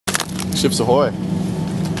Ships ahoy.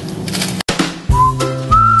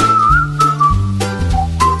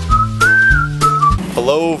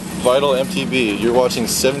 Hello, Vital MTB. You're watching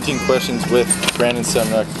 17 Questions with Brandon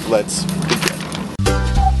Semenuk. Let's begin.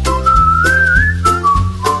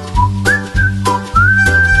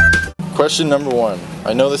 Question number 1.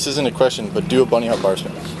 I know this isn't a question, but do a bunny hop bar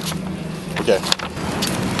spin. Okay.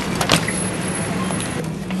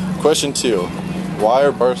 Question 2. Why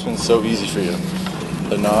are bar spins so easy for you?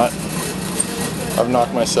 They're not. I've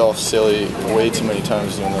knocked myself silly way too many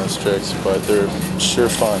times doing those tricks, but they're sure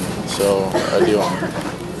fun, so I do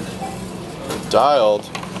them. Dialed.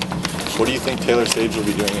 What do you think Taylor Sage will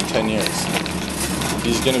be doing in 10 years?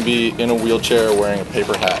 He's going to be in a wheelchair wearing a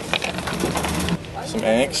paper hat. Some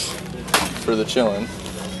Anks for the chillin',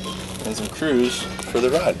 and some Cruise for the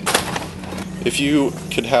riding. If you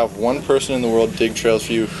could have one person in the world dig trails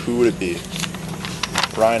for you, who would it be?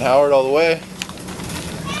 Ryan Howard all the way.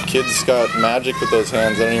 Kid's got magic with those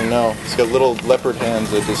hands, I don't even know. He's got little leopard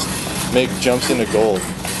hands that just make jumps into gold.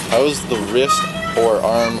 How is the wrist or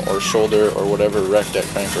arm or shoulder or whatever wrecked at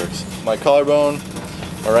Crankworks? My collarbone,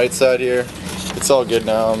 my right side here, it's all good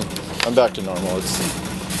now. I'm back to normal. It's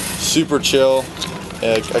super chill.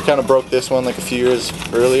 I kind of broke this one like a few years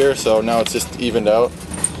earlier, so now it's just evened out.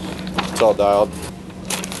 It's all dialed.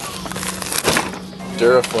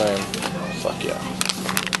 Duraflame. Fuck yeah.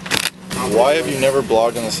 Why have you never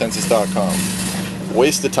blogged on thecensus.com?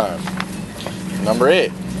 Waste of time. Number 8.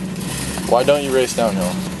 Why don't you race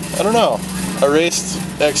downhill? I don't know. I raced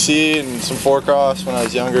XC and some 4-cross when I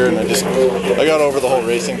was younger, and I got over the whole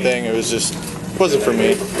racing thing. It wasn't for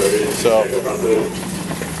me. So,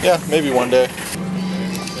 yeah, maybe one day.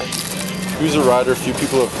 Who's a rider few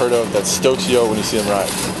people have heard of that stokes you out when you see them ride?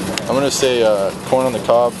 I'm gonna say Corn on the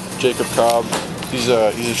Cob, Jacob Cobb. He's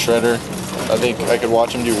a shredder. I think I could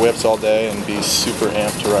watch him do whips all day and be super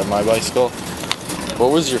amped to ride my bicycle.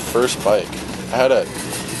 What was your first bike? I had an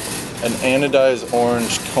anodized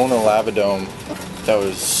orange Kona Lavadome that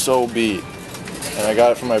was so beat, and I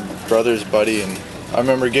got it from my brother's buddy, and I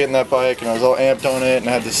remember getting that bike and I was all amped on it, and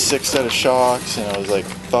I had this 6 set of shocks, and I was like,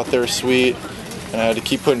 thought they were sweet, and I had to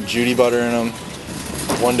keep putting Judy butter in them.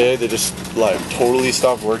 One day they just like totally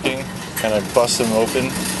stopped working, and I busted them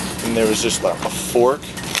open, and there was just like a fork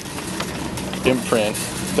imprint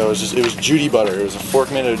that was it was Judy butter. It was a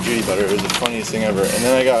fork made out of Judy butter. It was the funniest thing ever. And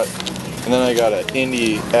then I got an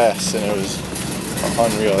Indy S, and it was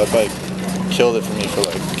unreal. That bike killed it for me for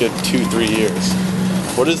like a good 2-3 years.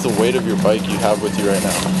 What is the weight of your bike you have with you right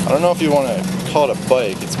now? I don't know if you want to call it a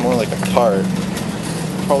bike. It's more like a cart.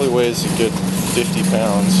 It probably weighs a good 50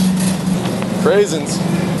 pounds. Raisins.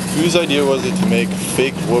 Whose idea was it to make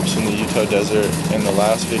fake whoops in the Utah desert in the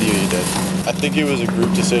last video you did? I think it was a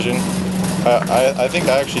group decision. I think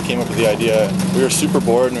I actually came up with the idea. We were super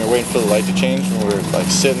bored and we were waiting for the light to change, and we were like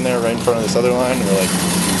sitting there right in front of this other line, and we were like,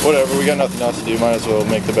 whatever, we got nothing else to do, might as well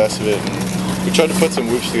make the best of it. And we tried to put some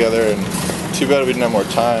whoops together, and too bad we didn't have more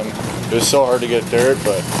time. It was so hard to get dirt,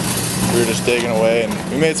 but we were just digging away, and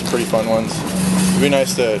we made some pretty fun ones. It'd be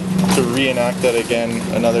nice to reenact that again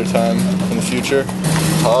another time in the future.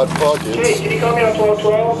 Hot Pockets. Hey, can you call me on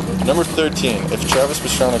 1212? Number 13. If Travis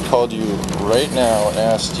Pastrana called you right now and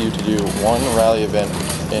asked you to do one rally event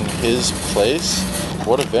in his place,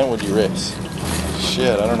 what event would you race?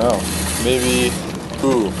 Shit, I don't know. Maybe,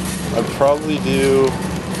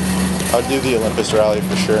 I'd do the Olympus rally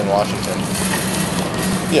for sure in Washington.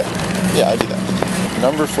 Yeah, I'd do that.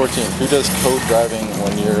 Number 14. Who does co-driving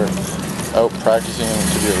when you're out practicing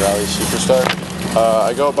to be a rally superstar?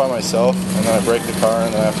 I go out by myself, and then I break the car,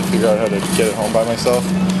 and then I have to figure out how to get it home by myself.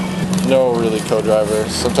 No really co-driver.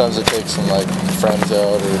 Sometimes I take some like friends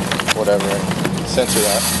out or whatever and censor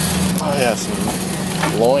that. Oh yeah,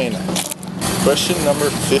 some loin. Question number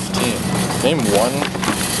 15. Name one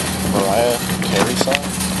Mariah Carey song?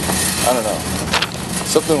 I don't know.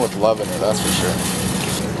 Something with love in it, that's for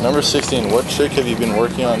sure. Number 16. What trick have you been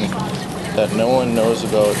working on that no one knows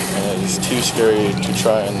about and it is too scary to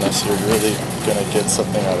try unless you're really gonna get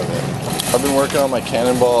something out of it? I've been working on my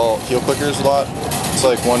cannonball heel clickers a lot. It's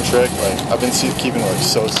like one trick, like I've been keeping it like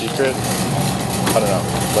so secret. I don't know,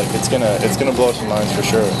 like it's gonna blow some minds for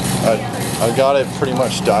sure. I've got it pretty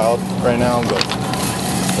much dialed right now, but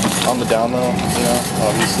on the down low, you know,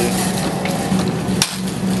 obviously.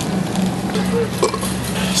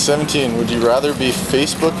 17. Would you rather be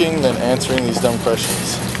Facebooking than answering these dumb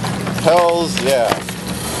questions? Hells yeah,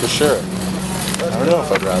 for sure. I don't know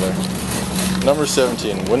if I'd rather. Number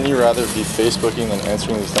 17. Wouldn't you rather be Facebooking than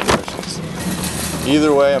answering these dumb questions?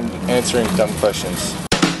 Either way, I'm answering dumb questions.